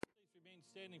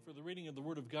Standing for the reading of the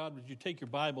Word of God, would you take your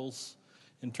Bibles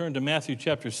and turn to Matthew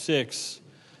chapter 6.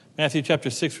 Matthew chapter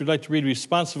 6, we'd like to read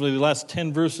responsively the last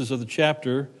 10 verses of the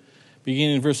chapter,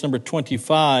 beginning in verse number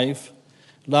 25.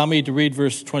 Allow me to read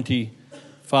verse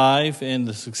 25 and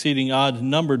the succeeding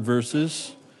odd-numbered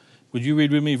verses. Would you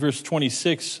read with me verse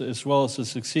 26 as well as the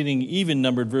succeeding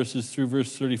even-numbered verses through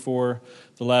verse 34,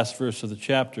 the last verse of the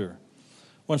chapter.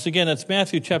 Once again, that's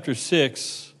Matthew chapter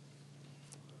 6,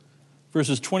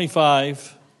 verses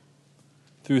 25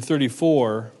 through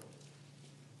 34,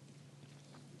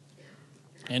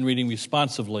 and reading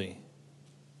responsively.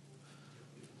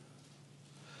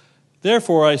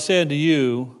 Therefore I say unto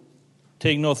you,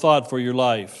 take no thought for your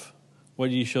life, what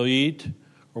ye shall eat,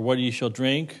 or what ye shall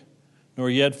drink, nor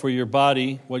yet for your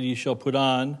body, what ye shall put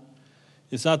on.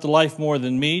 Is not the life more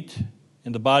than meat,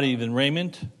 and the body than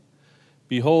raiment?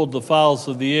 Behold the fowls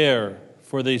of the air,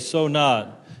 for they sow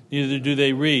not, neither do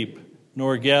they reap,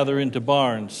 nor gather into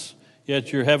barns,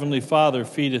 yet your heavenly Father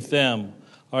feedeth them.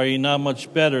 Are ye not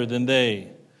much better than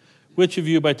they? Which of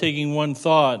you, by taking one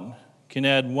thought, can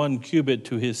add 1 cubit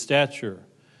to his stature?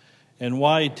 And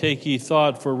why take ye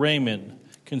thought for raiment?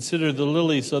 Consider the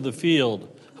lilies of the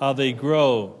field, how they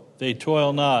grow. They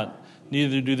toil not,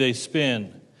 neither do they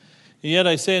spin. And yet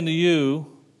I say unto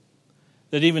you,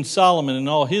 that even Solomon in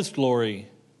all his glory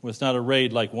was not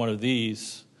arrayed like one of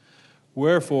these.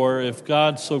 Wherefore, if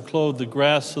God so clothe the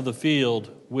grass of the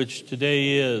field, which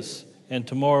today is, and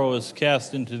tomorrow is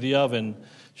cast into the oven,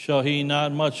 shall he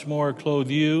not much more clothe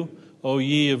you, O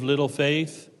ye of little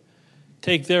faith?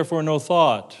 Take therefore no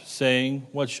thought, saying,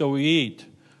 what shall we eat?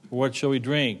 Or what shall we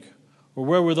drink? Or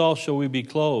wherewithal shall we be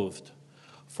clothed?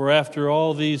 For after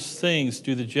all these things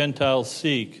do the Gentiles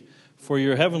seek. For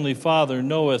your heavenly Father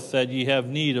knoweth that ye have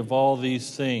need of all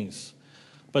these things.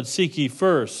 But seek ye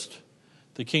first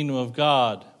the kingdom of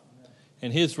God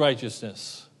and his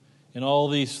righteousness, and all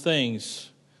these things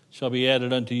shall be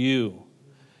added unto you.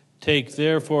 Take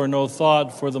therefore no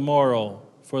thought for the morrow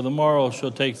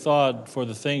shall take thought for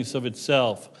the things of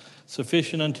itself.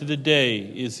 Sufficient unto the day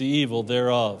is the evil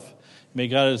thereof. May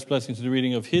God add his blessing to the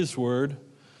reading of his word.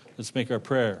 Let's make our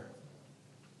prayer.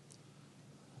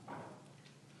 And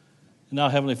now,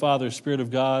 Heavenly Father, Spirit of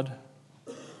God,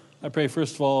 I pray,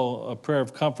 first of all, a prayer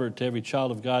of comfort to every child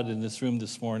of God in this room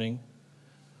this morning.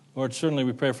 Lord, certainly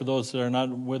we pray for those that are not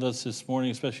with us this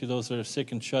morning, especially those that are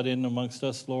sick and shut in amongst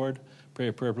us, Lord. Pray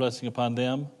a prayer blessing upon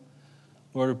them.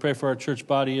 Lord, we pray for our church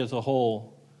body as a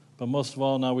whole. But most of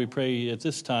all, now we pray at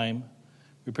this time,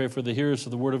 we pray for the hearers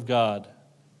of the word of God.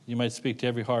 You might speak to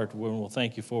every heart, and we'll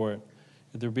thank you for it.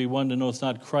 If there be one that knows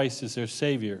not Christ as their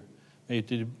Savior, may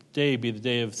today be the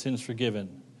day of sins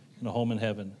forgiven and a home in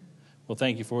heaven. Well,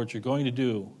 thank you for what you're going to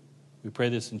do. We pray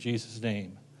this in Jesus'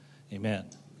 name. Amen.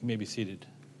 You may be seated.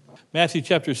 Matthew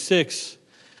chapter 6.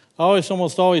 I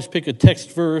almost always pick a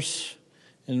text verse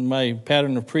in my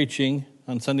pattern of preaching,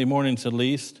 on Sunday mornings at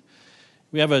least.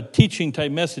 We have a teaching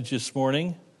type message this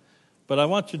morning, but I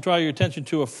want to draw your attention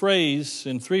to a phrase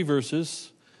in 3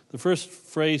 verses. The first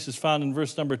phrase is found in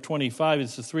verse number 25.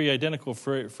 It's the 3 identical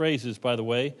phrases, by the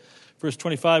way. Verse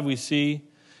 25 we see,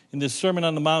 in this Sermon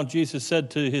on the Mount, Jesus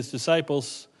said to his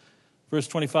disciples, verse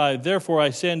 25, therefore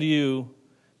I say unto you,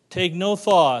 take no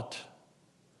thought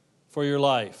for your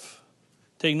life.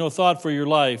 Take no thought for your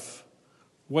life,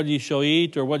 what ye shall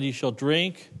eat or what ye shall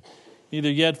drink, neither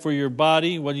yet for your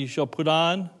body, what ye shall put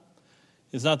on.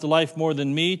 Is not the life more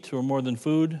than meat or more than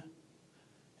food,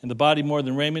 and the body more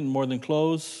than raiment and more than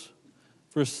clothes?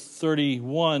 Verse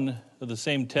 31 of the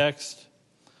same text.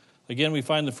 Again, we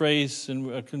find the phrase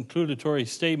in a concludatory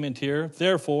statement here.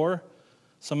 Therefore,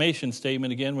 summation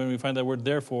statement again when we find that word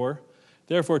therefore.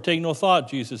 Therefore, take no thought,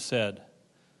 Jesus said.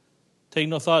 Take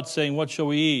no thought saying, what shall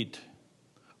we eat?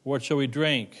 Or what shall we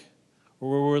drink? Or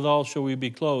wherewithal shall we be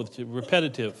clothed?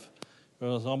 Repetitive.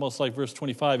 Well, it's almost like verse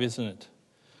 25, isn't it?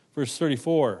 Verse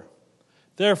 34.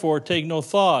 Therefore, take no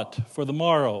thought for the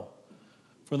morrow.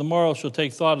 For the morrow shall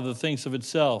take thought of the things of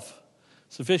itself.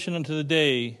 Sufficient unto the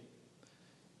day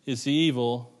is the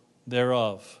evil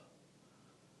thereof.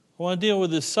 I want to deal with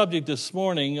this subject this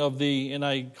morning and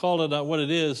I call it what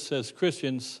it is as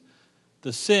Christians,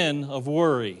 the sin of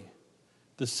worry.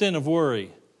 The sin of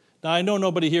worry. Now, I know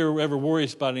nobody here ever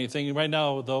worries about anything. Right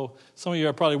now, though, some of you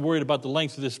are probably worried about the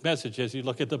length of this message as you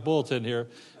look at the bulletin here.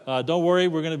 Don't worry,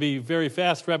 we're going to be very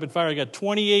fast, rapid fire. I got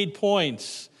 28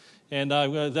 points, and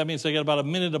that means I got about a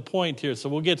minute a point here, so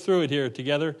we'll get through it here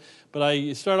together. But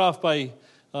I start off by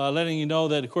letting you know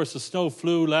that, of course, the snow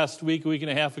flew last week, a week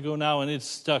and a half ago now, and it's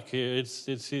stuck here.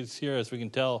 It's here, as we can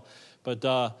tell. But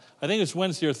I think it was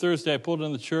Wednesday or Thursday, I pulled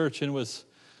in the church, and it was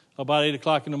about 8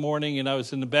 o'clock in the morning, and I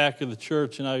was in the back of the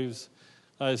church, and I was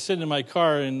I was sitting in my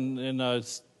car and I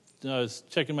was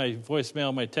checking my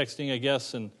voicemail, my texting, I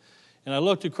guess, and I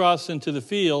looked across into the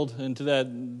field, into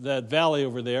that valley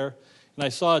over there, and I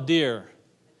saw a deer.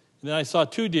 And then I saw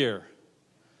 2 deer.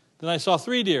 Then I saw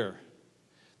 3 deer.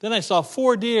 Then I saw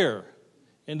 4 deer.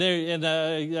 And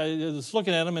I was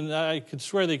looking at them, and I could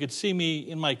swear they could see me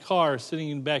in my car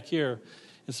sitting back here.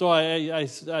 And so I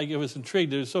was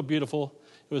intrigued. It was so beautiful.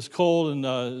 It was cold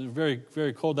and very,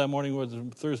 very cold that morning. It was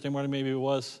Thursday morning, maybe it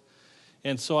was.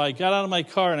 And so I got out of my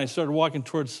car and I started walking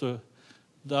towards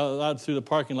out through the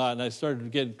parking lot, and I started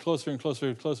getting closer and closer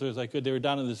and closer as I could. They were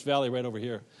down in this valley right over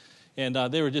here, and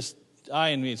they were just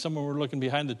eyeing me. Some of them were looking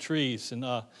behind the trees, and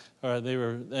I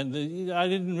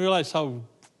didn't realize how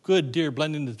good deer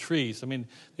blend into trees. I mean,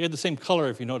 they had the same color,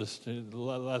 if you noticed, the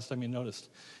last time you noticed.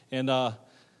 And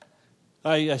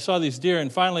I saw these deer,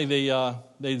 and finally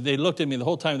they looked at me the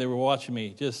whole time. They were watching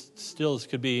me, just still as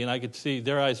could be, and I could see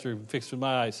their eyes were fixed with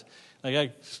my eyes. I got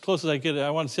as close as I could.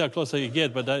 I wanted to see how close I could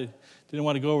get, but I didn't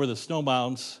want to go over the snow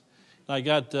mounds. And I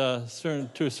got to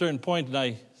a certain point, and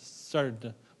I started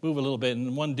to move a little bit.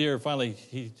 And one deer finally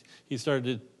he started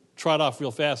to trot off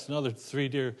real fast. Another 3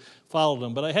 deer followed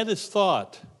him. But I had this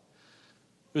thought.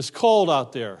 It was cold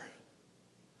out there,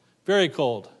 very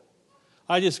cold.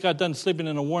 I just got done sleeping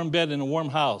in a warm bed in a warm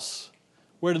house.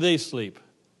 Where do they sleep?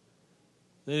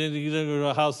 They didn't go to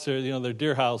a house, their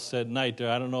deer house at night.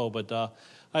 I don't know, but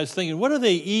I was thinking, what do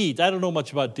they eat? I don't know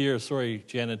much about deer. Sorry,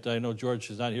 Janet. I know George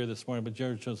is not here this morning, but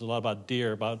George knows a lot about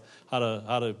deer, about how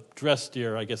to dress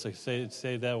deer. I guess I say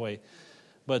it that way.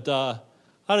 But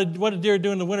what do deer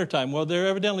do in the wintertime? Well, they're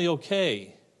evidently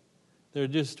okay. They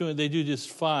do just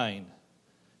fine.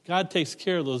 God takes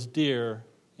care of those deer,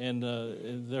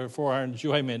 and therefore our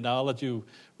enjoyment. Now I'll let you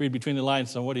read between the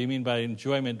lines on what do you mean by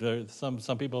enjoyment. Some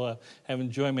people have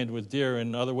enjoyment with deer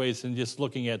in other ways than just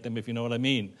looking at them, if you know what I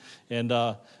mean. And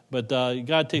but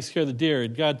God takes care of the deer.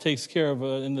 God takes care of,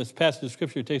 in this passage of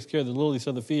Scripture, He takes care of the lilies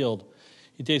of the field.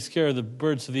 He takes care of the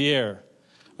birds of the air.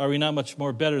 Are we not much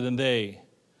more better than they?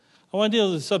 I want to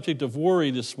deal with the subject of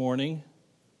worry this morning.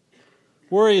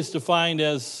 Worry is defined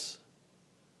as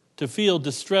to feel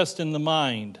distressed in the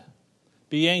mind,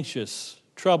 be anxious,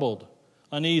 troubled,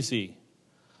 uneasy,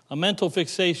 a mental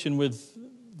fixation with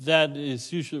that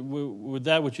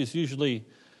which is usually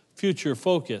future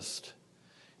focused.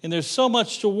 And there's so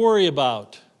much to worry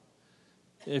about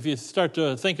if you start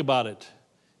to think about it.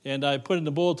 And I put in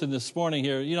the bulletin this morning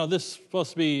here, this is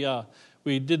supposed to be,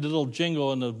 we did the little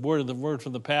jingle and the word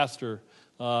from the pastor.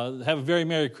 Have a very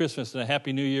Merry Christmas and a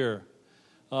Happy New Year.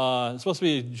 It's supposed to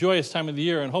be a joyous time of the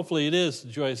year, and hopefully it is a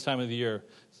joyous time of the year.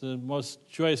 It's the most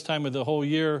joyous time of the whole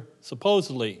year,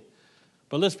 supposedly.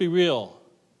 But let's be real.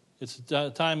 It's a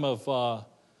time of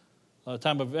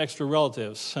extra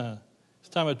relatives. It's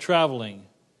a time of traveling.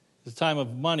 It's a time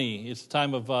of money. It's a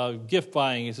time of gift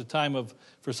buying. It's a time of,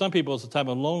 for some people, it's a time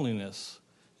of loneliness.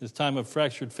 It's a time of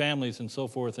fractured families and so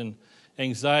forth, and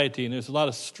anxiety. And there's a lot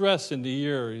of stress in the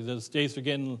year. The days are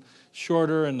getting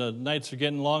shorter, and the nights are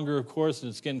getting longer, of course, and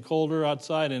it's getting colder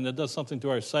outside, and it does something to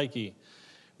our psyche.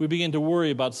 We begin to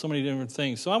worry about so many different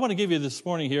things. So I want to give you this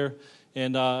morning here,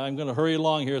 and I'm going to hurry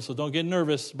along here, so don't get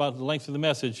nervous about the length of the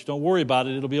message. Don't worry about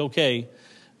it. It'll be okay.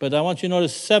 But I want you to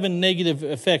notice 7 negative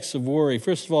effects of worry.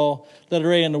 First of all,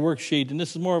 letter A on the worksheet, and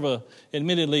this is more of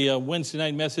admittedly, a Wednesday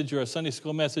night message or a Sunday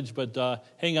school message, but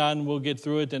hang on, we'll get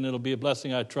through it, and it'll be a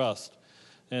blessing, I trust.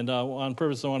 And on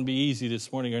purpose, I want to be easy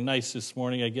this morning, or nice this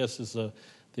morning, I guess is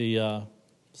the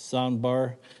sound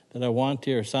bar that I want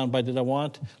here, sound bite that I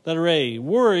want. Letter A,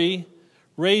 worry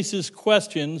raises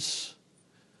questions.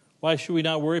 Why should we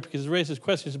not worry? Because it raises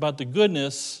questions about the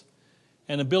goodness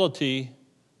and ability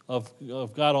of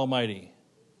God Almighty.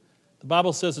 The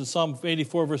Bible says in Psalm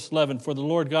 84, verse 11, for the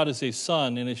Lord God is a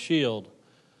sun and a shield.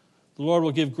 The Lord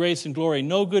will give grace and glory.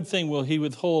 No good thing will He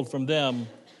withhold from them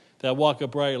that walk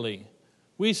uprightly.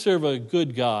 We serve a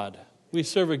good God. We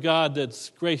serve a God that's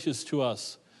gracious to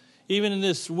us. Even in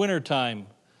this wintertime,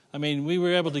 I mean, we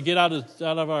were able to get out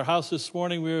of our house this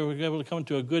morning. We were able to come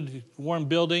to a good, warm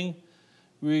building.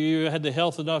 You had the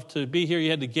health enough to be here.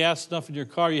 You had the gas enough in your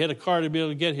car. You had a car to be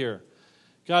able to get here.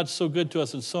 God's so good to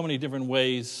us in so many different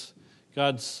ways.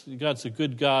 God's a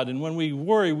good God. And when we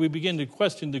worry, we begin to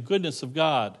question the goodness of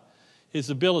God, His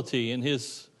ability, and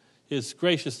His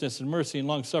graciousness and mercy and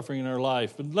long-suffering in our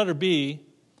life. But letter B,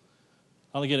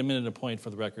 I'll only get a minute and a point for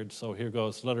the record, so here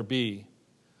goes. Letter B.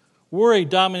 Worry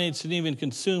dominates and even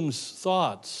consumes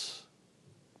thoughts.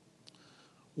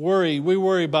 We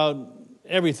worry about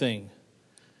everything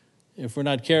if we're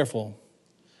not careful.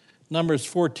 Numbers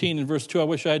 14 and verse 2, I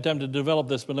wish I had time to develop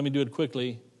this, but let me do it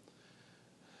quickly.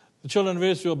 The children of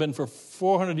Israel have been for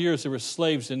 400 years, they were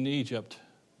slaves in Egypt.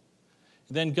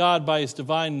 And then God, by his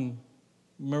divine,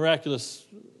 miraculous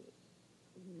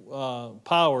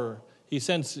power, he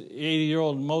sends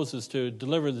 80-year-old Moses to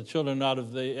deliver the children out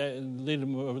of lead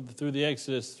them through the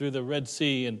Exodus, through the Red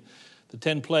Sea and the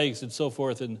 10 plagues and so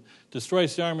forth, and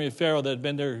destroys the army of Pharaoh that had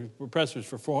been their oppressors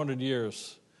for 400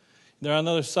 years. They're on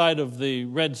the other side of the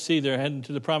Red Sea. They're heading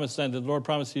to the promised land that the Lord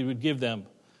promised he would give them.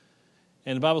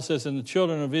 And the Bible says, and the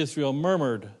children of Israel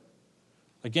murmured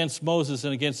against Moses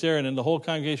and against Aaron, and the whole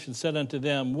congregation said unto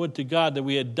them, would to God that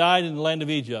we had died in the land of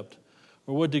Egypt,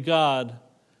 or would to God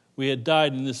we had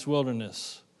died in this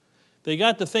wilderness. They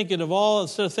got to thinking of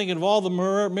instead of thinking of all the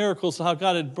miracles, how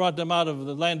God had brought them out of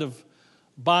the land of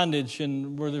bondage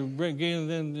and were bringing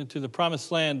them into the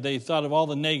promised land, they thought of all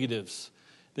the negatives.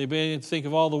 They began to think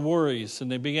of all the worries,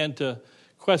 and they began to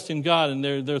question God, and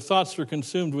their thoughts were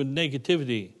consumed with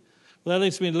negativity. Well, that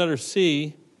leads me to letter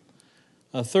C.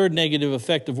 A third negative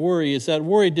effect of worry is that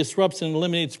worry disrupts and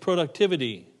eliminates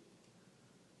productivity.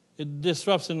 It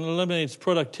disrupts and eliminates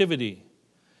productivity.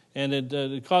 And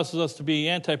it causes us to be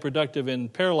anti-productive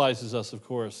and paralyzes us, of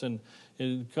course. And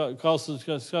it causes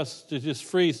us to just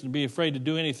freeze and be afraid to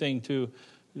do anything to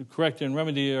correct and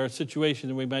remedy our situation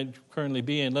that we might currently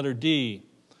be in. Letter D.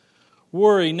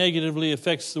 Worry negatively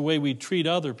affects the way we treat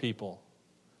other people.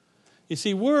 You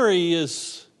see, worry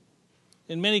is,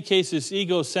 in many cases,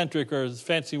 egocentric, or a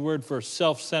fancy word for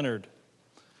self-centered.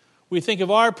 We think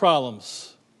of our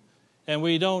problems, and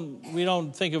we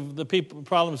don't think of the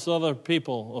problems of other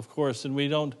people, of course, and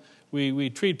we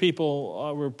treat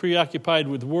people, we're preoccupied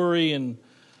with worry, and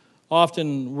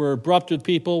often we're abrupt with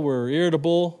people, we're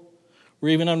irritable, we're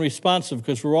even unresponsive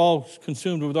because we're all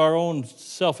consumed with our own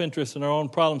self-interest and our own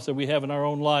problems that we have in our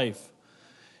own life.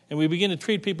 And we begin to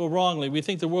treat people wrongly. We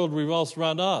think the world revolves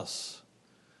around us.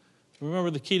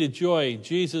 Remember the key to joy: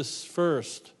 Jesus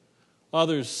first,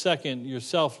 others second,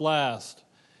 yourself last.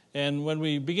 And when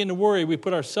we begin to worry, we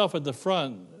put ourselves at the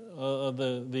front of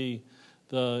the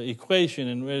equation,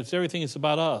 and everything is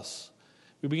about us.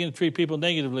 We begin to treat people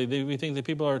negatively. We think that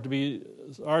people are to be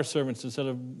our servants instead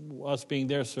of us being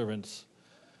their servants.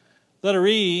 Letter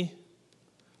E,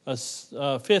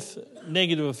 a fifth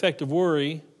negative effect of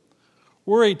worry.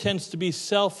 Worry tends to be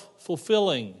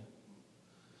self-fulfilling.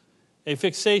 A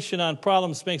fixation on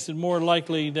problems makes it more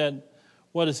likely that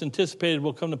what is anticipated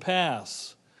will come to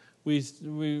pass. Worry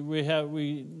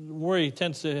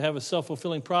tends to have a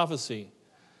self-fulfilling prophecy.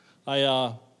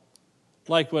 I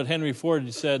like what Henry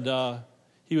Ford said.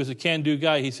 He was a can-do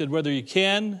guy. He said, whether you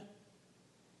can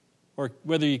or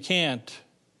whether you can't,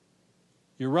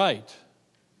 you're right.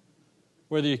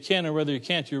 Whether you can or whether you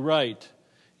can't, you're right.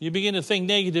 You begin to think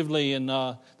negatively, and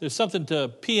there's something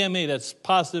to PMA, that's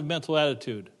positive mental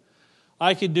attitude.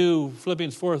 I can do,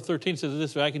 Philippians 4:13 says it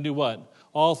this way, I can do what?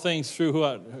 All things through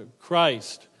what?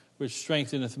 Christ, which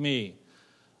strengtheneth me.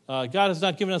 God has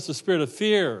not given us the spirit of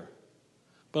fear,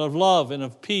 but of love and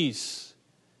of peace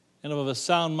and of a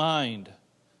sound mind.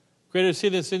 Greater is he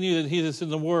that's in you than he that's in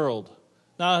the world.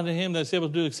 Now unto him that's able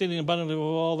to do exceeding abundantly of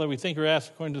all that we think or ask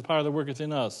according to the power that worketh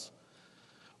in us.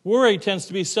 Worry tends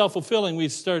to be self-fulfilling. We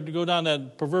start to go down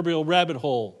that proverbial rabbit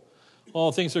hole.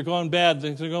 Oh, things are going bad, and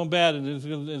it's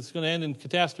going to end in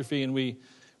catastrophe, and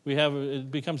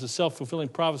it becomes a self-fulfilling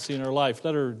prophecy in our life.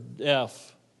 Letter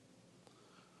F.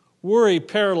 Worry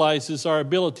paralyzes our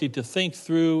ability to think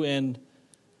through and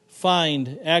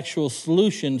find actual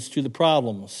solutions to the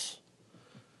problems.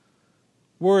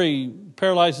 Worry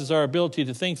paralyzes our ability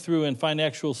to think through and find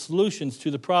actual solutions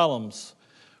to the problems.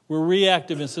 We're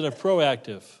reactive instead of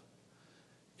proactive.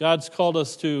 God's called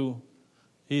us to,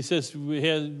 he says he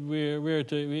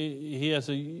has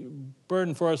a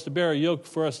burden for us to bear, a yoke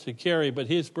for us to carry, but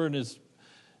his burden is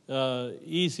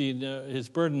easy.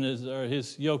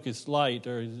 His yoke is light,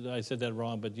 or I said that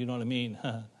wrong, but you know what I mean.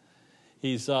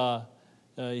 He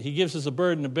gives us a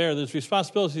burden to bear. There's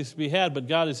responsibilities to be had, but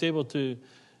God is able to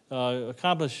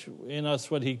accomplish in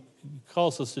us what he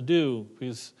calls us to do,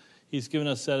 because he's given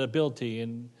us that ability,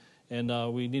 and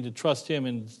we need to trust him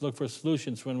and look for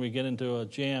solutions when we get into a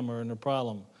jam or in a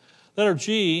problem. Letter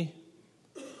G,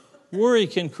 worry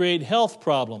can create health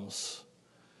problems.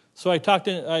 So I typed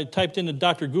into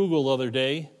Dr. Google the other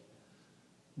day.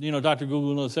 You know, Dr.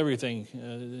 Google knows everything.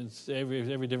 It's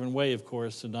every different way, of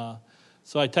course. And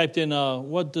so I typed in,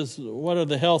 what are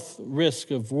the health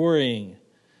risks of worrying?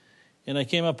 And I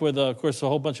came up with, of course, a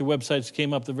whole bunch of websites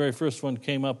came up. The very first one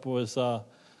came up was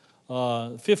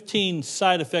 15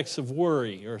 side effects of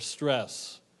worry or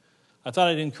stress. I thought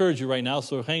I'd encourage you right now,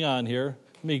 so hang on here.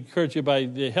 Let me encourage you by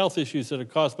the health issues that are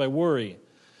caused by worry.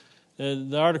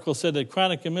 The article said that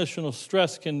chronic emotional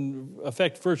stress can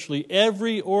affect virtually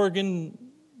every organ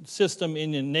system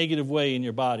in a negative way in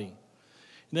your body.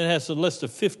 And then it has a list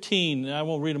of 15, and I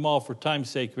won't read them all for time's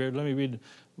sake here. Let me read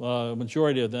a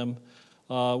majority of them.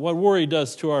 What worry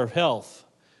does to our health.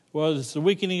 Well, it's the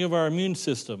weakening of our immune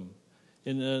system.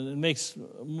 It makes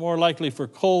more likely for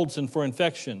colds and for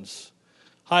infections.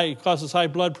 It causes high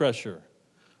blood pressure,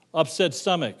 upset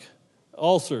stomach,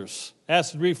 ulcers,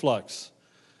 acid reflux,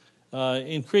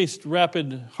 increased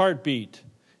rapid heartbeat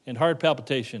and heart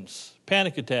palpitations,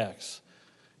 panic attacks,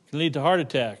 can lead to heart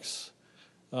attacks,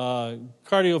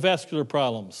 cardiovascular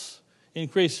problems,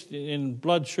 increase in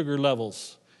blood sugar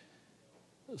levels.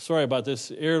 Sorry about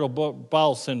this, irritable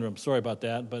bowel syndrome, sorry about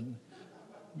that, but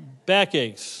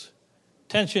backaches,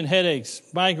 tension headaches,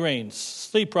 migraines,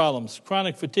 sleep problems,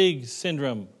 chronic fatigue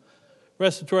syndrome,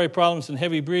 respiratory problems and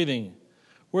heavy breathing,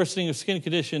 worsening of skin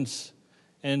conditions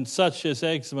and such as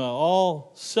eczema,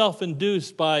 all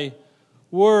self-induced by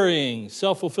worrying,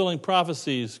 self-fulfilling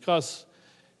prophecies, causes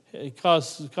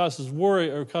worry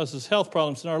or causes health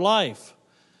problems in our life.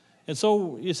 And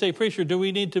so you say, preacher, do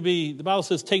we need to be, the Bible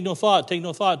says, take no thought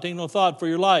for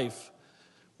your life.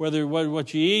 Whether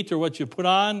what you eat or what you put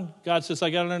on, God says,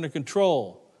 I got it under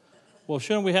control. Well,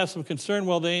 shouldn't we have some concern?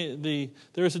 Well, there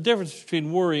is a difference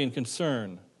between worry and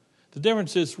concern. The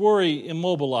difference is worry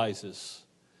immobilizes.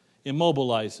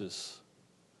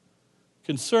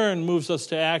 Concern moves us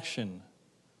to action.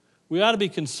 We ought to be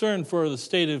concerned for the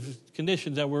state of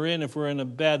conditions that we're in if we're in a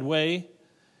bad way.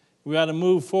 We ought to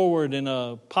move forward in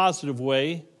a positive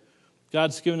way.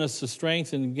 God's given us the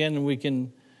strength, and again, we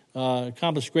can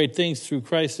accomplish great things through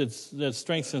Christ that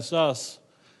strengthens us.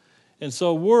 And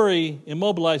so worry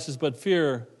immobilizes, but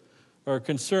fear or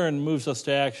concern moves us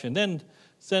to action. Then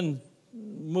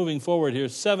moving forward here,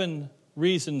 7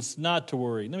 reasons not to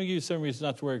worry. Let me give you 7 reasons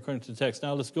not to worry according to the text.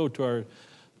 Now let's go to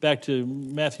back to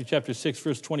Matthew chapter 6,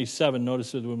 verse 27.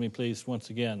 Notice it with me, please, once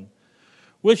again.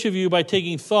 Which of you, by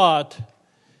taking thought,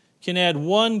 can add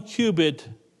 1 cubit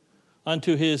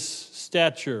unto his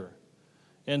stature?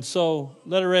 And so,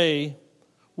 letter A,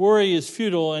 worry is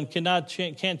futile and can't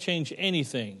change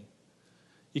anything.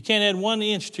 You can't add 1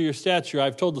 inch to your stature.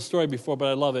 I've told the story before, but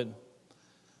I love it.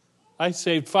 I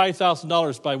saved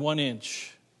 $5,000 by 1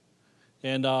 inch.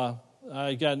 And I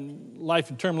got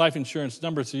term life insurance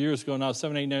numbers of years ago now,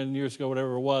 7, 8, 9 years ago,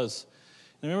 whatever it was.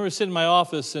 And I remember sitting in my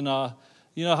office, and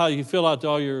you know how you fill out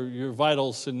all your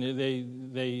vitals, and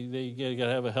they got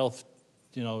to have a health,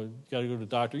 got to go to the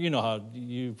doctor. You know how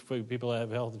you people that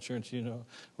have health insurance,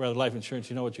 rather life insurance,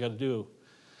 you know what you got to do.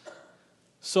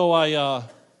 So I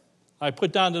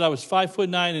put down that I was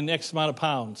 5'9" and X amount of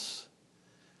pounds.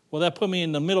 Well, that put me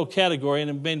in the middle category,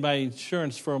 and it made my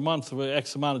insurance for a month with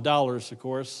X amount of dollars, of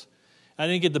course. I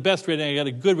didn't get the best rating. I got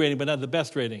a good rating, but not the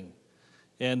best rating.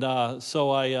 And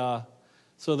so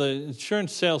the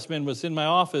insurance salesman was in my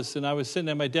office, and I was sitting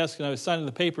at my desk, and I was signing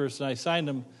the papers, and I signed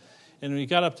them. And when he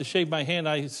got up to shake my hand,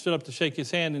 I stood up to shake his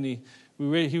hand, and he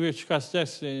reached across the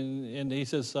desk, and he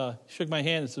says, shook my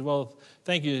hand and said, well,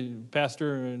 thank you,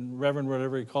 Pastor and Reverend,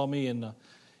 whatever he called me. And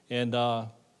I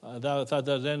thought that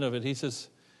was the end of it. He says,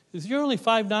 you're only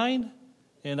 5'9"?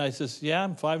 And I says, yeah,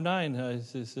 I'm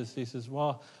 5'9". He says,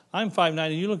 well, I'm 5'9",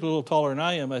 and you look a little taller than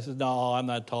I am. I said, no, I'm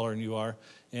not taller than you are.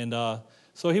 And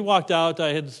so he walked out.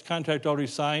 I had his contract already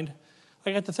signed.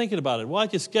 I got to thinking about it. Well, I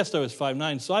just guessed I was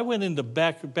 5'9", so I went in the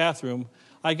back bathroom.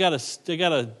 I got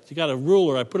a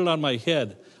ruler. I put it on my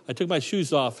head. I took my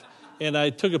shoes off, and I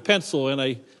took a pencil, and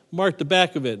I marked the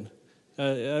back of it.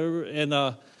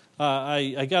 I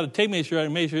got a tape measure. I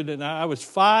measured it, and I was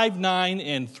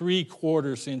 5'9"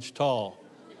 ¾ inch tall.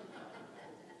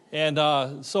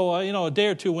 And so a day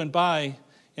or two went by,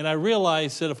 and I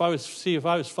realized that if I was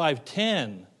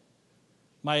 5'10",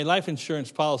 my life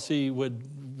insurance policy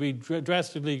would be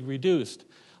drastically reduced.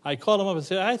 I called them up and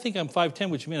said, I think I'm 5'10",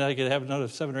 which means I could have another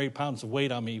 7 or 8 pounds of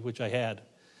weight on me, which I had.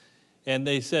 And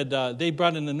they said, they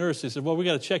brought in the nurse. They said, well, we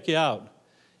got to check you out.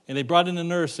 And they brought in the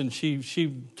nurse, and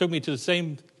she took me to the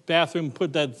same bathroom,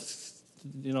 put that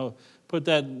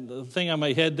thing on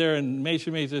my head there and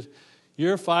measured me. He said,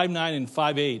 you're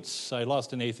 5'9"5/8". I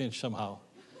lost an 1/8 inch somehow.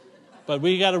 But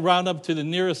we got to round up to the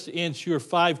nearest inch. You're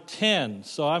 5'10",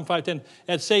 so I'm 5'10".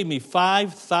 That saved me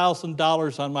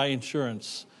 $5,000 on my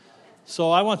insurance. So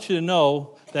I want you to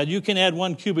know that you can add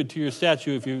 1 cubit to your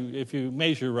stature if you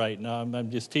measure right. No,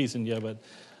 I'm just teasing you,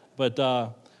 but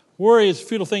worry is a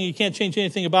futile thing. You can't change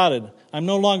anything about it. I'm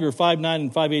no longer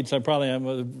 5'9" 5/8". I probably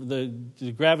am.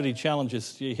 The gravity challenge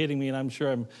is hitting me, and I'm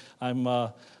sure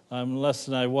I'm less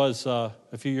than I was a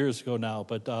few years ago now,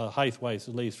 but height-wise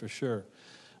at least for sure.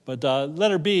 But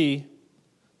letter B,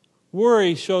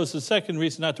 Worry shows, the second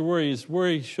reason not to worry is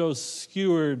worry shows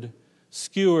skewered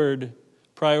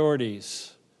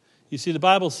priorities. You see, the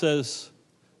Bible says,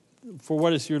 for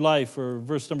what is your life, or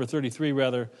verse number 33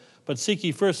 rather, but seek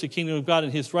ye first the kingdom of God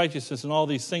and his righteousness, and all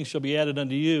these things shall be added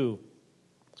unto you.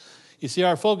 You see,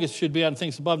 our focus should be on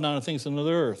things above, not on things on the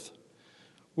earth.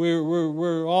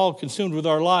 We're all consumed with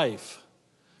our life.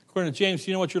 According to James,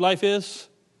 do you know what your life is?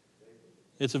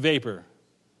 It's a vapor.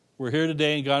 We're here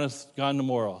today and gone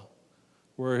tomorrow.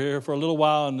 We're here for a little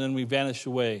while and then we vanish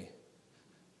away.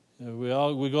 We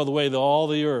go the way of all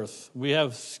the earth. We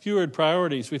have skewered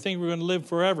priorities. We think we're going to live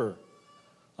forever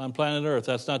on planet Earth.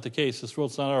 That's not the case. This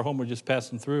world's not our home. We're just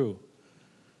passing through.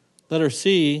 Letter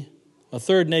C, a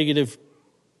third negative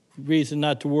reason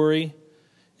not to worry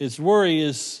is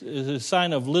a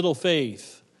sign of little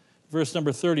faith. Verse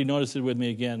number 30, notice it with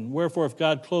me again. Wherefore, if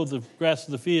God clothe the grass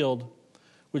of the field,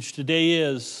 which today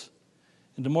is,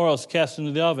 and tomorrow is cast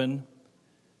into the oven,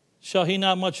 shall he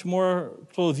not much more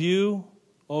clothe you,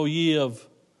 O ye of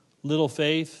little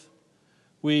faith?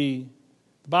 The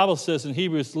Bible says in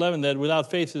Hebrews 11 that without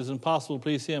faith it is impossible to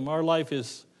please him. Our life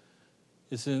is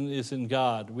in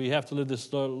God. We have to live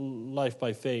this life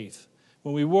by faith.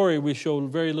 When we worry, we show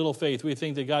very little faith. We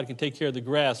think that God can take care of the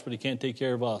grass, but he can't take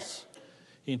care of us.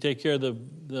 He can take care of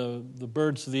the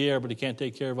birds of the air, but he can't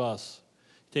take care of us.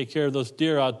 He can take care of those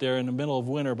deer out there in the middle of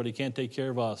winter, but he can't take care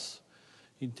of us.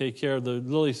 He can take care of the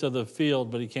lilies of the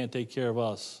field, but he can't take care of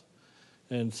us.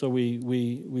 And so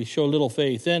we show little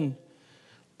faith. Then,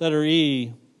 letter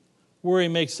E, worry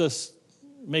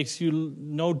makes you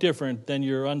no different than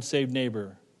your unsaved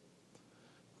neighbor.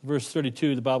 Verse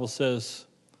 32, the Bible says,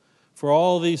 for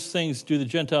all these things do the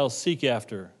Gentiles seek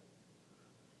after.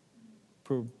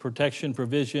 Protection,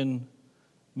 provision,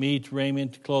 meat,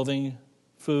 raiment, clothing,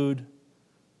 food.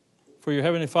 For your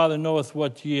heavenly Father knoweth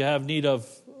what ye have need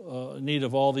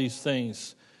of all these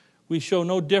things. We show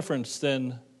no difference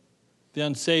than the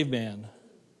unsaved man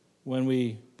when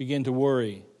we begin to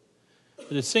worry.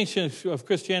 The distinction of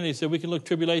Christianity is that we can look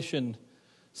tribulation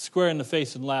square in the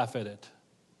face and laugh at it.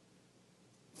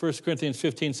 1 Corinthians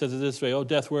 15 says it this way, O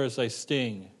death, where is thy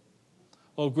sting?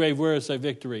 O grave, where is thy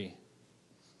victory?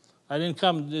 I didn't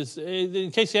come,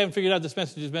 in case you haven't figured out, this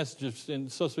message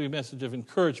is supposed to be a message of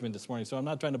encouragement this morning, so I'm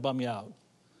not trying to bum you out.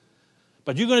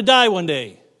 But you're going to die one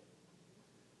day.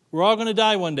 We're all going to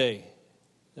die one day,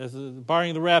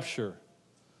 barring the rapture.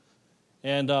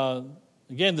 And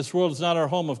again, this world is not our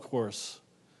home, of course.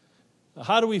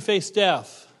 How do we face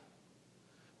death?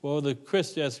 Well, as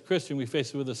a Christian, we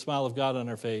face it with a smile of God on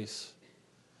our face.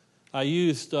 I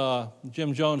used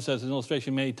Jim Jones as an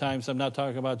illustration many times. I'm not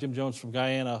talking about Jim Jones from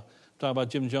Guyana. I'm talking about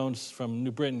Jim Jones from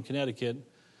New Britain, Connecticut.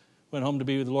 Went home to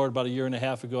be with the Lord about a year and a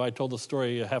half ago. I told the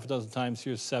story a half a dozen times,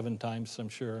 here 7 times, I'm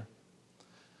sure.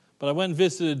 But I went and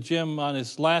visited Jim on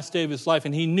his last day of his life,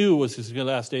 and he knew it was his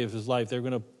last day of his life. They were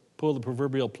going to pull the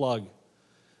proverbial plug.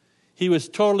 He was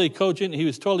totally cogent. He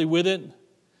was totally with it.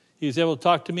 He was able to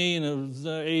talk to me, and there was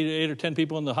 8 or 10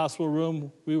 people in the hospital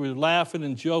room. We were laughing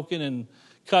and joking and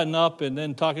cutting up and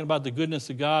then talking about the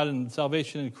goodness of God and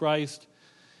salvation in Christ.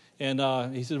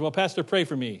 And he said, well, Pastor, pray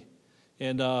for me.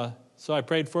 And so I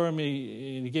prayed for him.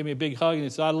 He gave me a big hug, and he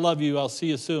said, I love you. I'll see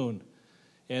you soon.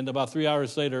 And about 3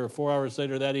 hours later, or 4 hours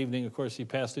later that evening, of course, he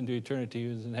passed into eternity.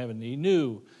 He was in heaven. He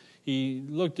knew. He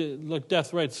looked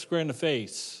death right square in the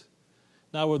face,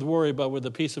 not with worry, but with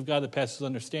the peace of God that passes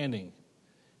understanding.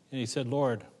 And he said,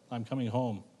 Lord, I'm coming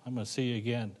home. I'm going to see you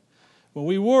again. When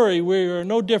we worry, we are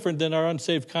no different than our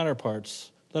unsaved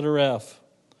counterparts. Letter F.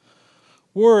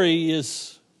 Worry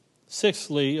is,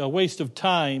 sixthly, a waste of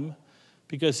time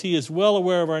because he is well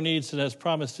aware of our needs and has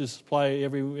promised to supply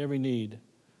every need.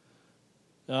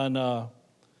 And I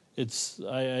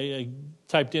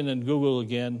typed in Google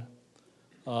again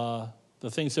the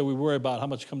things that we worry about, how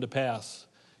much come to pass.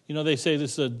 You know, they say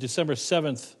this is December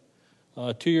 7th,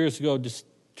 2 years ago,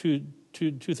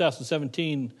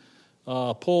 2017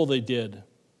 poll they did.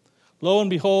 Lo and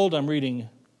behold, I'm reading.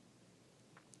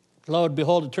 Lo and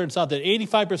behold, it turns out that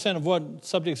 85% of what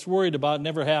subjects worried about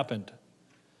never happened.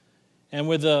 And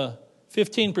with the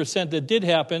 15% that did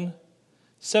happen,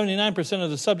 79% of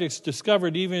the subjects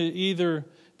discovered either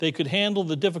they could handle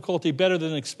the difficulty better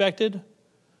than expected,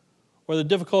 or the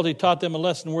difficulty taught them a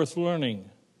lesson worth learning.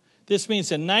 This means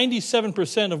that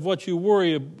 97% of what you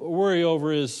worry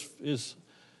over is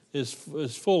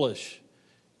foolish.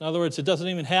 In other words, it doesn't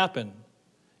even happen.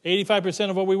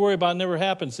 85% of what we worry about never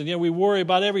happens, and yet we worry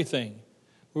about everything.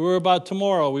 We worry about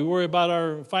tomorrow. We worry about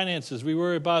our finances. We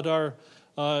worry about our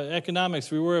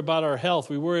economics. We worry about our health.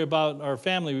 We worry about our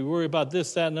family. We worry about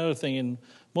this, that, and other thing, and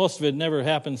most of it never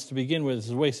happens to begin with. It's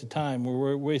a waste of time.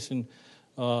 We're wasting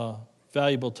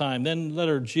valuable time. Then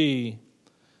letter G,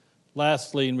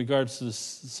 lastly, in regards to the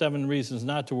 7 reasons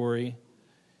not to worry,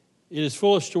 it is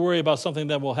foolish to worry about something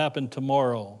that will happen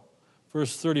tomorrow.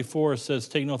 Verse 34 says,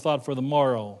 take no thought for the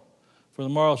morrow, for the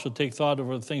morrow shall take thought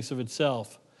over the things of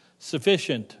itself.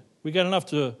 Sufficient. We got enough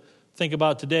to think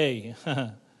about today.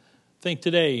 Think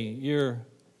today. You're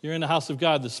in the house of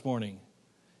God this morning.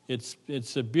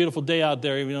 It's a beautiful day out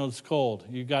there, even though it's cold.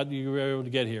 You were able to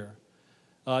get here.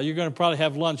 You're going to probably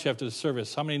have lunch after the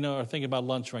service. How many are thinking about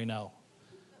lunch right now?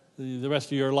 The rest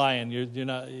of you are lying. You're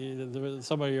not.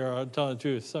 Some of you are telling the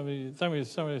truth. Some of you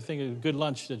think of a good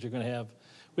lunch that you're going to have.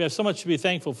 We have so much to be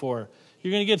thankful for.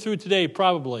 You're going to get through today,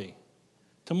 probably.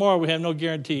 Tomorrow we have no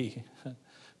guarantee.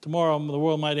 Tomorrow the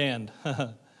world might end.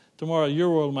 Tomorrow your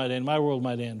world might end, my world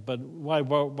might end. But why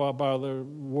bother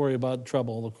worry about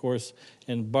trouble, of course,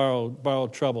 and borrow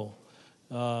trouble?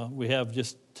 We have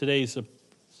just today's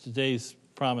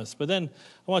promise. But then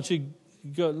I want you to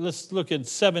go. Let's look at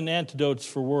 7 antidotes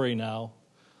for worry now.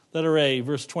 Letter A,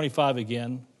 verse 25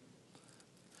 again.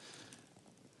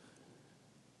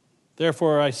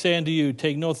 Therefore I say unto you,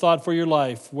 take no thought for your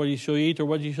life, what you shall eat or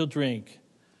what you shall drink,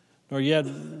 nor yet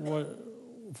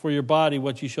for your body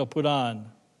what you shall put on.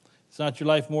 It's not your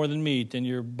life more than meat, and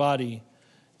your body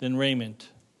than raiment.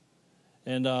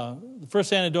 And the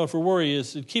first antidote for worry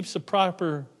is it keep a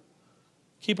proper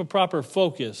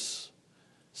focus.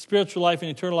 Spiritual life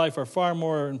and eternal life are far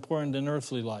more important than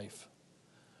earthly life.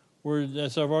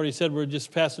 As I've already said, we're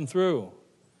just passing through.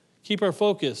 Keep our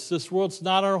focus. This world's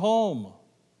not our home.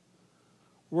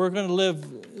 We're going to live.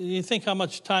 You think how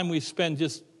much time we spend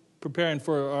just preparing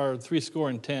for our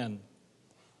 70.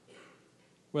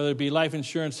 Whether it be life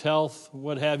insurance, health,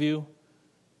 what have you.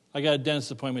 I got a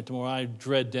dentist appointment tomorrow. I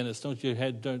dread dentists. Don't you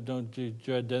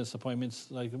dread dentist appointments?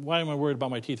 Like, why am I worried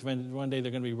about my teeth? One day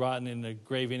they're going to be rotten in the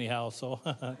grave anyhow. So,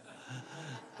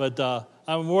 but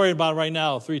I'm worried about it right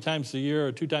now. 3 times a year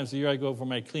or 2 times a year I go for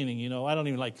my cleaning. You know, I don't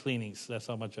even like cleanings. That's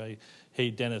how much I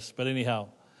hate dentists. But anyhow,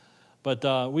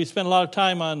 we spend a lot of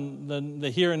time on the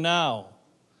here and now,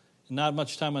 and not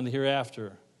much time on the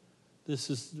hereafter.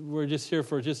 We're just here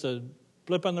for just a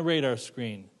blip on the radar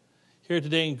screen. Here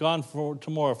today and gone for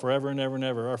tomorrow, forever and ever and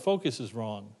ever. Our focus is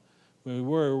wrong.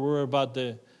 We're about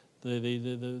the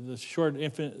short,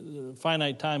 infinite,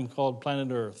 finite time called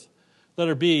planet Earth.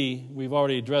 Letter B, we've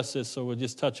already addressed this, so we'll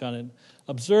just touch on it.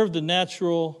 Observe the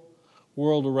natural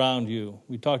world around you.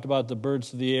 We talked about the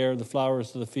birds of the air, the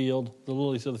flowers of the field, the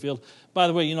lilies of the field. By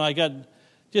the way, you know, I got,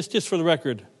 just for the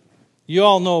record, you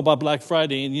all know about Black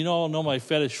Friday, and you all know my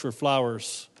fetish for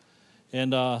flowers.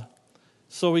 And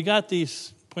so we got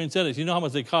these poinsettias. You know how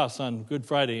much they cost on Good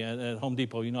Friday at Home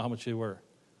Depot. You know how much they were.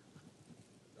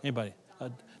 Anybody?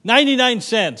 99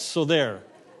 cents, so there.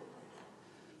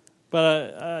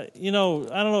 But, you know,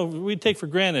 I don't know, we take for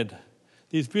granted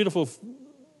these beautiful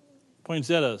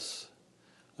poinsettias,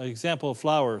 an example of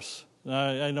flowers.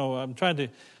 I know, I'm trying to,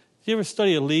 do you ever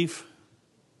study a leaf?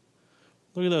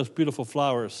 Look at those beautiful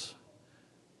flowers.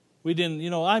 We didn't, you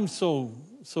know, I'm so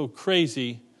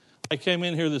crazy. I came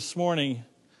in here this morning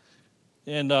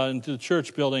and into the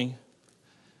church building,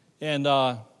 and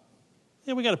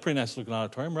we got a pretty nice looking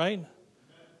auditorium, right?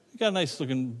 We got a nice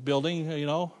looking building, you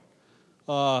know.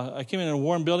 I came in a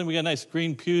warm building. We got nice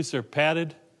green pews. They're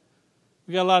padded.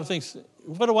 We got a lot of things.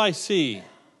 What do I see?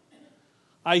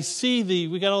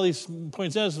 We got all these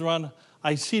poinsettias around.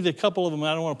 I see the couple of them.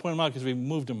 I don't want to point them out because we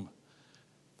moved them.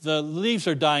 The leaves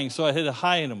are dying, so I had to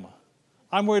hide them.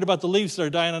 I'm worried about the leaves that are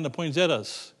dying on the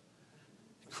poinsettias.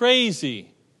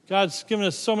 Crazy. God's given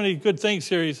us so many good things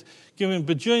here. He's given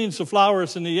bajillions of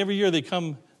flowers, and every year they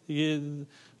come, the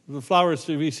flowers,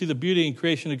 we see the beauty and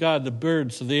creation of God, the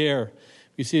birds of the air.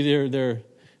 We see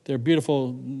their beautiful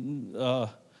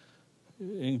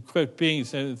and quick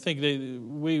beings. I think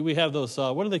we have those,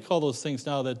 what do they call those things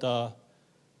now that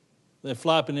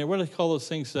fly up in there? What do they call those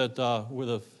things that with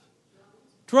a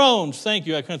drones? Thank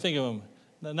you. I couldn't think of them.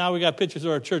 Now we got pictures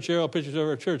of our church, aerial pictures of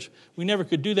our church. We never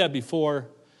could do that before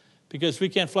because we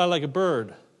can't fly like a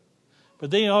bird.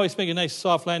 But they always make a nice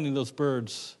soft landing, those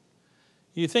birds.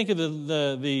 You think of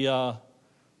the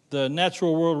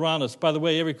natural world around us. By the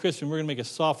way, every Christian, we're going to make a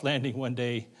soft landing one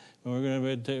day.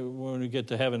 When we get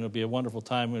to heaven, it'll be a wonderful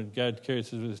time when God carries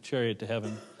us with his chariot to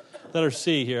heaven. Let her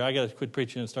see here. I got to quit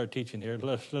preaching and start teaching here.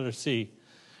 Let her see.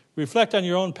 Reflect on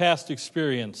your own past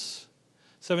experience.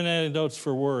 7 antidotes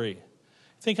for worry.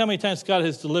 Think how many times God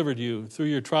has delivered you through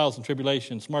your trials and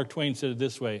tribulations. Mark Twain said it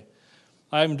this way: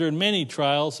 I have endured many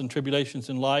trials and tribulations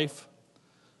in life,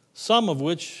 some of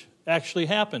which actually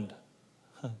happened.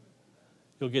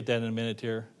 You'll get that in a minute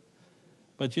here.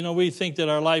 But, you know, we think that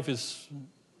our life is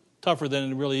tougher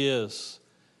than it really is.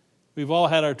 We've all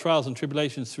had our trials and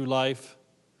tribulations through life,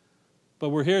 but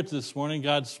we're here this morning.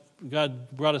 God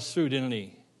brought us through, didn't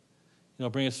He?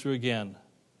 Bring us through again.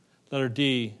 Letter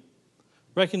D,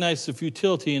 recognize the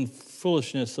futility and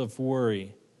foolishness of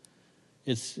worry.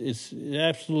 It's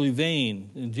absolutely vain,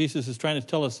 and Jesus is trying to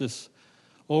tell us this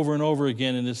over and over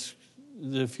again, and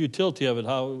the futility of it,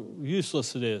 how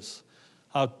useless it is,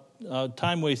 how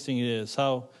time-wasting it is,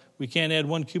 how we can't add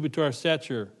 1 cubit to our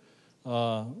stature.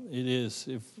 It is.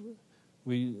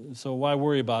 So why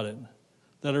worry about it?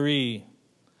 Letter E,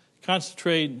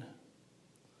 concentrate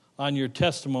on your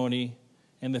testimony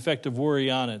and the effect of worry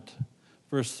on it.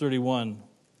 Verse 31.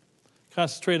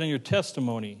 Concentrate on your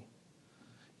testimony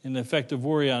and the effect of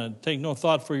worry on it. Take no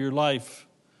thought for your life,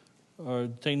 or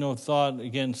take no thought,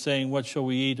 again, saying, what shall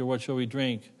we eat or what shall we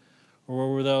drink, or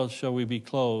wherewith else shall we be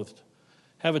clothed.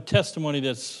 Have a testimony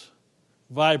that's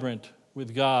vibrant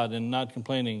with God and not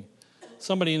complaining.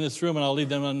 Somebody in this room, and I'll leave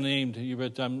them unnamed,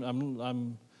 but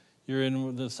you're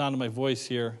in the sound of my voice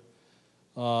here.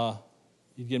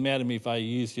 You'd get mad at me if I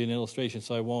used you in an illustration,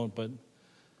 so I won't. But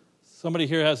somebody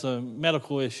here has a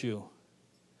medical issue,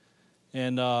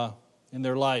 and in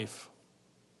their life,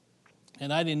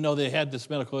 and I didn't know they had this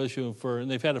medical issue and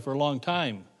they've had it for a long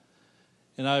time.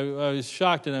 And I was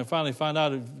shocked, and I finally found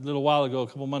out a little while ago, a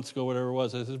couple months ago, whatever it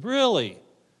was. I said, "Really?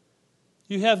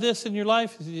 You have this in your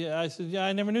life?" I said, "Yeah,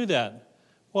 I never knew that."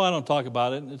 "Well, I don't talk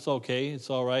about it. It's okay. It's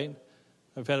all right.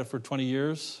 I've had it for 20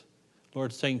 years. The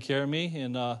Lord's taking care of me."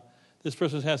 And this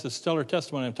person has a stellar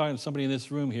testimony. I'm talking to somebody in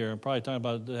this room here. I'm probably talking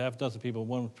about a half dozen people,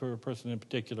 one person in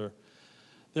particular.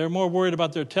 They're more worried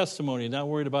about their testimony, not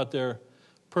worried about their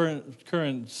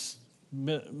current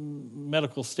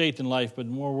medical state in life, but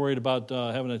more worried about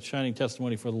having a shining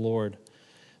testimony for the Lord.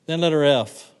 Then letter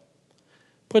F.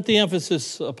 Put the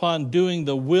emphasis upon doing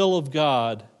the will of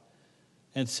God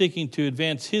and seeking to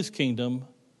advance His kingdom.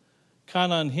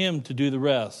 Count on Him to do the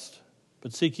rest.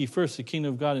 But seek ye first the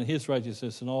kingdom of God and His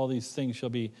righteousness, and all these things shall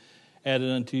be added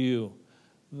unto you.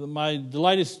 My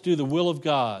delight is to do the will of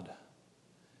God.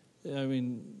 I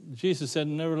mean, Jesus said,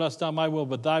 "Nevertheless, not my will,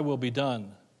 but thy will be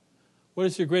done." What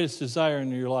is your greatest desire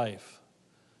in your life?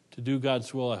 To do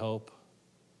God's will, I hope.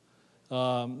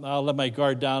 I'll let my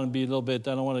guard down and be a little bit,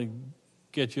 I don't want to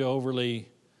get you overly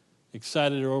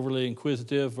excited or overly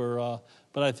inquisitive,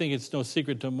 but I think it's no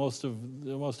secret to most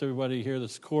everybody here,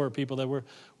 the core people, that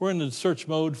we're in the search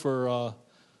mode for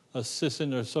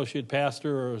assistant or associate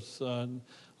pastor, or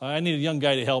I need a young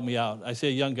guy to help me out. I say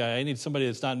a young guy. I need somebody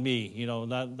that's not me,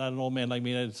 not an old man like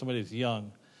me. I need somebody that's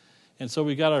young. And so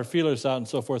we got our feelers out and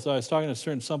so forth. So I was talking to a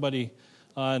certain somebody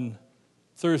on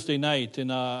Thursday night,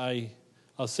 and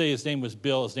I'll say his name was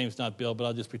Bill. His name's not Bill, but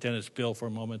I'll just pretend it's Bill for a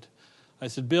moment. I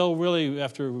said, "Bill, really,"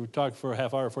 after we talked for a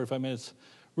half hour, 45 minutes,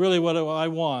 "really what I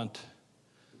want,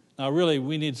 now really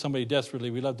we need somebody desperately.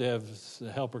 We'd love to have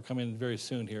a helper come in very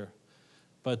soon here.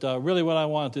 But really what I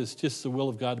want is just the will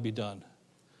of God to be done.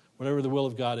 Whatever the will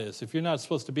of God is. If you're not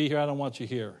supposed to be here, I don't want you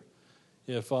here.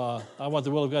 If I want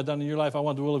the will of God done in your life, I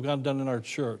want the will of God done in our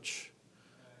church.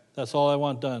 That's all I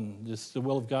want done, just the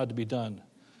will of God to be done.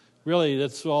 Really,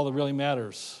 that's all that really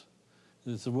matters.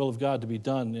 It's the will of God to be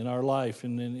done in our life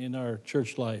and in our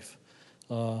church life.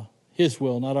 His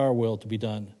will, not our will, to be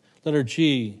done. Letter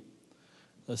G,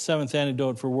 the seventh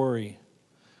antidote for worry.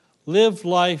 Live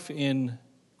life in,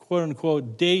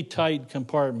 quote-unquote, day-tight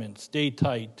compartments,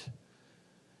 day-tight.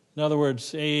 In other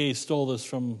words, AA stole this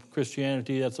from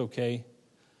Christianity. That's okay.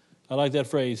 I like that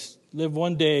phrase. Live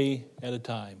one day at a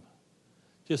time.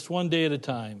 Just one day at a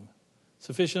time.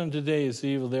 Sufficient unto today is the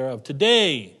evil thereof.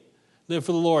 Today, live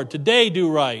for the Lord. Today, do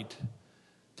right.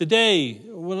 Today,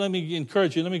 well, let me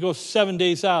encourage you. Let me go 7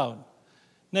 days out.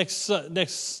 Next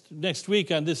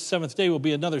week on this seventh day will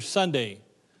be another Sunday.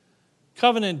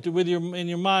 Covenant in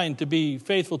your mind to be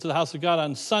faithful to the house of God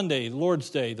on Sunday, the Lord's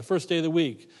Day, the first day of the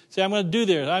week. Say, I'm going to do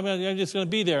this. I'm just going to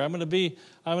be there. I'm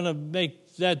going to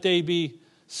make that day be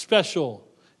special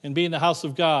and be in the house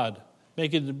of God.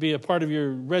 Make it be a part of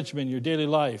your regimen, your daily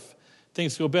life.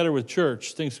 Things go better with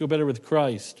church. Things go better with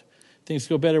Christ. Things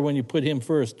go better when you put Him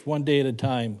first, one day at a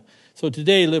time. So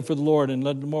today, live for the Lord and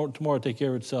let tomorrow take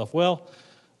care of itself. Well,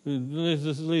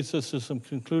 this leads us to some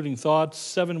concluding thoughts.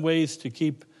 7 ways to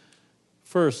keep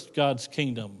first God's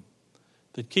kingdom.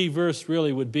 The key verse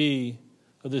really would be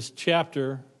of this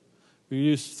chapter. We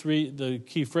use the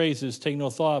key phrases, take no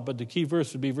thought, but the key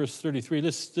verse would be verse 33.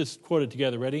 Let's quote it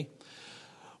together. Ready?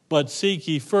 But seek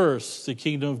ye first the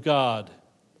kingdom of God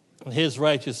and His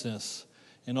righteousness,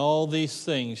 and all these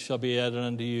things shall be added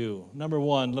unto you. Number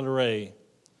 1, letter A.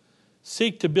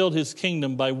 Seek to build His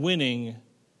kingdom by winning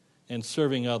and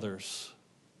serving others.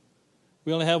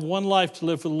 We only have one life to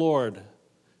live for the Lord.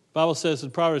 Bible says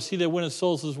in Proverbs, he that winneth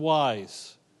souls is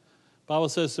wise. Bible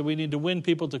says that we need to win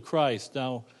people to Christ.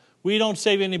 Now, we don't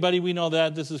save anybody. We know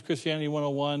that. This is Christianity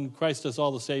 101. Christ does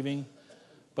all the saving.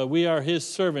 But we are his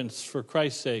servants for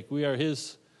Christ's sake. We are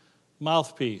his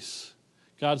mouthpiece.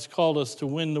 God's called us to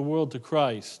win the world to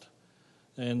Christ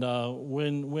and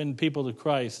win people to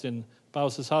Christ. And the Bible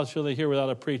says, how shall they hear without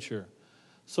a preacher?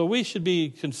 So we should be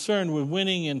concerned with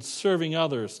winning and serving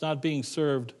others, not being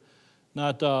served,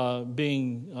 not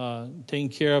being taken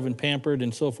care of and pampered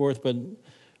and so forth. But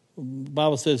the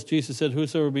Bible says, Jesus said,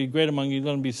 whosoever be great among you,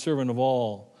 let him be servant of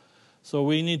all. So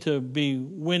we need to be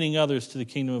winning others to the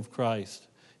kingdom of Christ.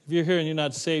 If you're here and you're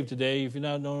not saved today, if you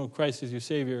not know Christ as your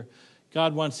Savior,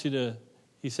 God wants you to,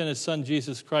 he sent his son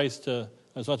Jesus Christ to,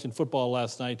 I was watching football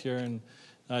last night here, and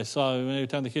I saw every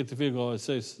time they hit the field goal, it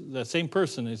says that same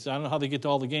person. I don't know how they get to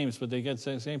all the games, but they get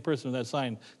the same person with that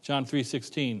sign, John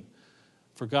 3:16.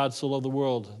 For God so loved the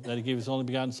world that he gave his only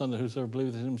begotten Son, that whosoever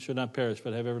believeth in him should not perish,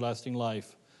 but have everlasting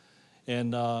life.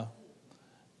 And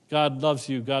God loves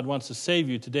you. God wants to save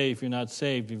you today if you're not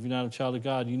saved. If you're not a child of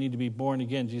God, you need to be born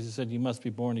again. Jesus said you must be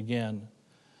born again.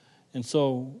 And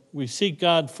so we seek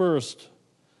God first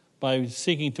by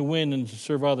seeking to win and to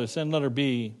serve others. And letter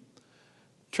B,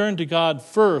 turn to God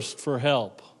first for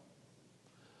help.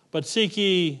 But seek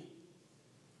ye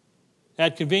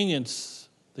at convenience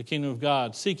the kingdom of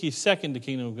God. Seek ye second the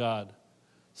kingdom of God.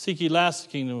 Seek ye last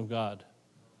the kingdom of God.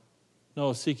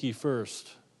 No, seek ye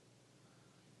first.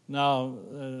 Now,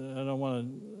 I don't want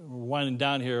to, we're winding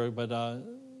down here, but I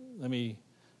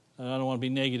don't want to be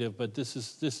negative, but this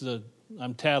is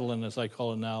I'm tattling, as I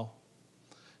call it now.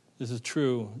 This is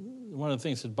true. One of the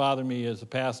things that bother me as a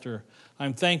pastor,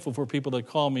 I'm thankful for people that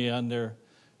call me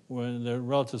when their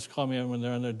relatives call me when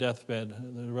they're on their deathbed,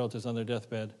 their relatives on their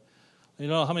deathbed. You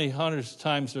know how many hundreds of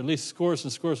times, or at least scores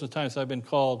and scores of times I've been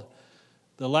called.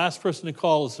 The last person to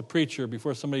call is the preacher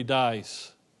before somebody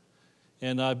dies.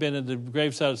 And I've been at the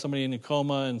graveside of somebody in a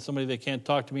coma and somebody that can't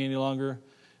talk to me any longer.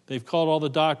 They've called all the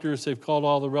doctors, they've called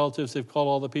all the relatives, they've called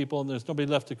all the people, and there's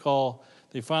nobody left to call.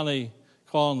 They finally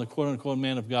call on the quote-unquote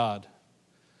man of God.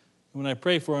 And when I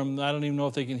pray for them, I don't even know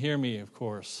if they can hear me, of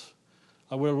course.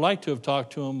 I would have liked to have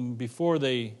talked to them before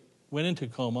they went into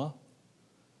coma.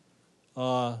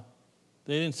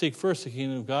 They didn't seek first the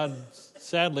kingdom of God,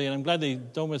 sadly, and I'm glad they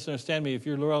don't misunderstand me. If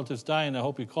your relative's dying, I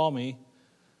hope you call me.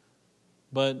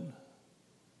 But the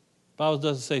Bible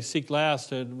doesn't say seek last.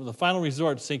 The final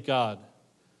resort, seek God.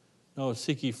 No,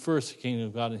 seek ye first the kingdom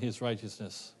of God and his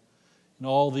righteousness. And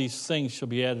all these things shall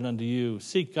be added unto you.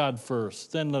 Seek God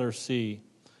first, then let her see.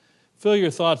 Fill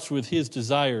your thoughts with his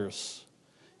desires.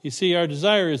 You see, our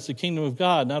desire is the kingdom of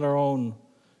God, not our own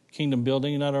kingdom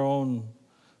building, not our own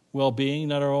well-being,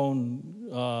 not our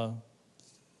own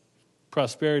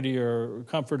prosperity or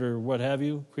comfort or what have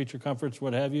you, creature comforts,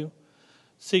 what have you.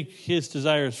 Seek his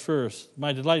desires first.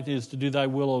 My delight is to do thy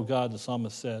will, O God, the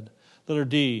psalmist said. Letter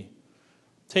D,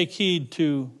 take heed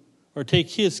to, or take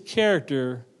his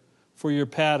character for your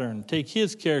pattern. Take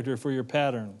his character for your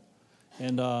pattern.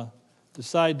 And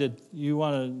decide that you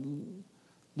want to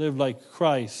live like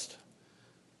Christ.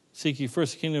 Seek ye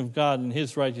first the kingdom of God and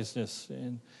his righteousness,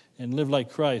 and live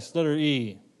like Christ. Letter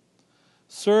E,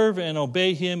 serve and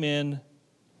obey him in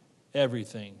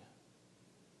everything.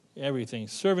 Everything.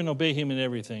 Serve and obey him in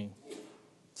everything.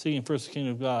 Seeking first the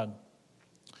kingdom of God.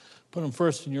 Put him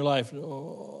first in your life.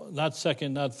 Not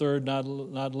second, not third, not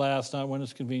last, not when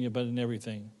it's convenient, but in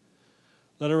everything.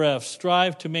 Letter F,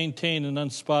 strive to maintain an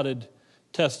unspotted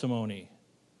testimony.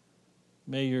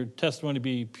 May your testimony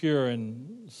be pure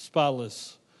and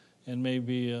spotless, and may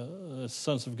be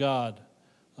sons of God,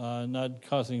 not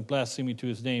causing blasphemy to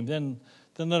his name. Then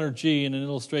letter G, in an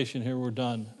illustration here, we're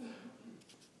done.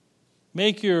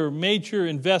 Make your major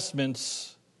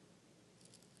investments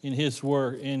in his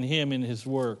work, in him, in his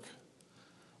work.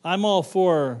 I'm all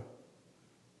for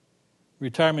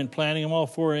retirement planning. I'm all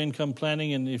for income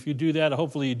planning, and if you do that,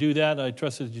 hopefully you do that. I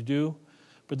trust that you do.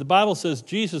 But the Bible says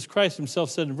Jesus Christ himself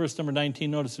said in verse number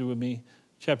 19, notice it with me,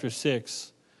 chapter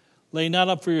 6, lay not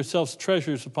up for yourselves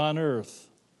treasures upon earth,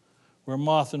 where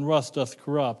moth and rust doth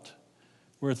corrupt,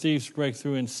 where thieves break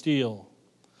through and steal.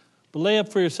 But lay up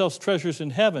for yourselves treasures in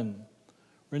heaven,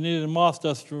 where neither moth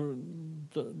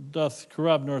doth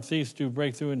corrupt, nor thieves do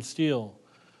break through and steal.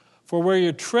 For where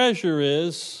your treasure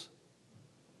is,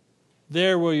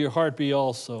 there will your heart be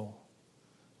also.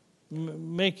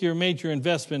 Make your major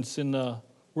investments in the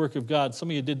work of God. Some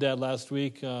of you did that last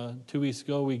week. 2 weeks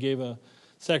ago, we gave a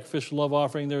sacrificial love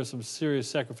offering. There were some serious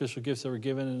sacrificial gifts that were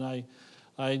given, and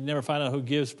I never find out who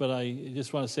gives, but I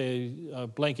just want to say a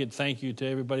blanket thank you to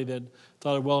everybody that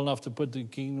thought it well enough to put the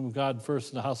kingdom of God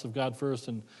first and the house of God first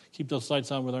and keep those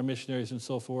lights on with our missionaries and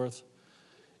so forth.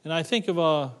 And I think of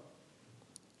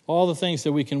all the things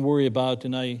that we can worry about,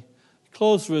 and I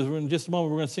close with, in just a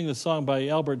moment, we're going to sing the song by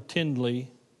Albert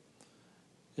Tindley.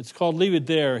 It's called Leave It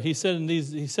There. He said,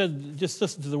 just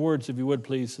listen to the words, if you would,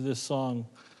 please, to this song,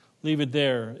 Leave It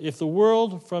There. If the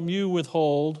world from you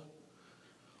withhold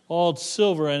all its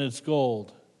silver and its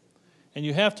gold, and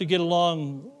you have to get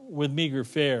along with meager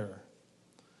fare,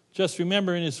 just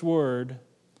remember in his word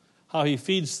how he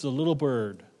feeds the little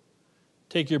bird.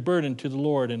 Take your burden to the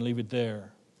Lord and leave it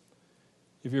there.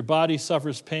 If your body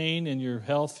suffers pain and your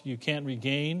health you can't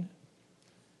regain,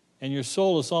 and your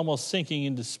soul is almost sinking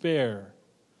in despair,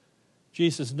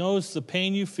 Jesus knows the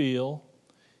pain you feel.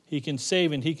 He can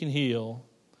save and he can heal.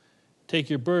 Take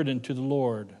your burden to the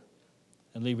Lord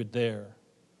and leave it there.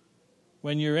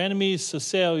 When your enemies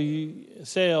assail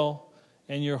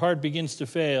and your heart begins to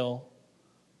fail,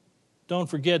 don't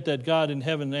forget that God in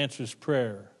heaven answers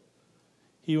prayer.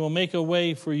 He will make a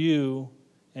way for you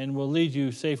and will lead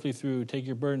you safely through. Take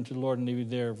your burden to the Lord and leave it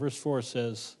there. Verse 4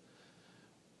 says,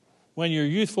 when your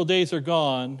youthful days are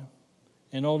gone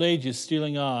and old age is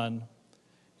stealing on,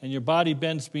 and your body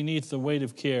bends beneath the weight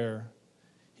of care,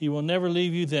 he will never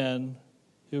leave you then.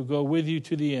 He'll go with you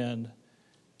to the end.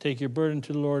 Take your burden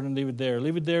to the Lord and leave it there.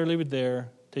 Leave it there, leave it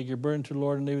there. Take your burden to the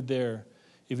Lord and leave it there.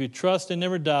 If you trust and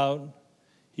never doubt,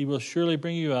 he will surely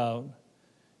bring you out.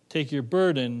 Take your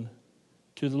burden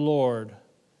to the Lord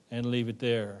and leave it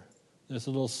there. There's a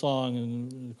little song,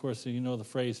 and of course you know the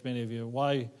phrase, many of you.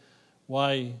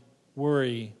 Why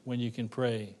worry when you can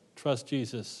pray? Trust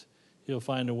Jesus. He'll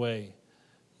find a way.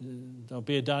 Don't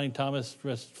be a doubting Thomas.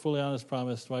 Rest fully on his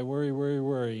promise. Why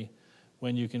worry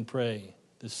when you can pray?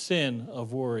 The sin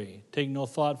of worry. Take no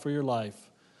thought for your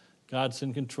life. God's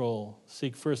in control.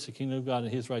 Seek first the kingdom of God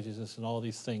and his righteousness, and all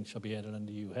these things shall be added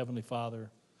unto you. Heavenly Father,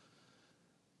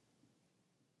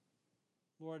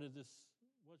 Lord,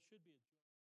 what should be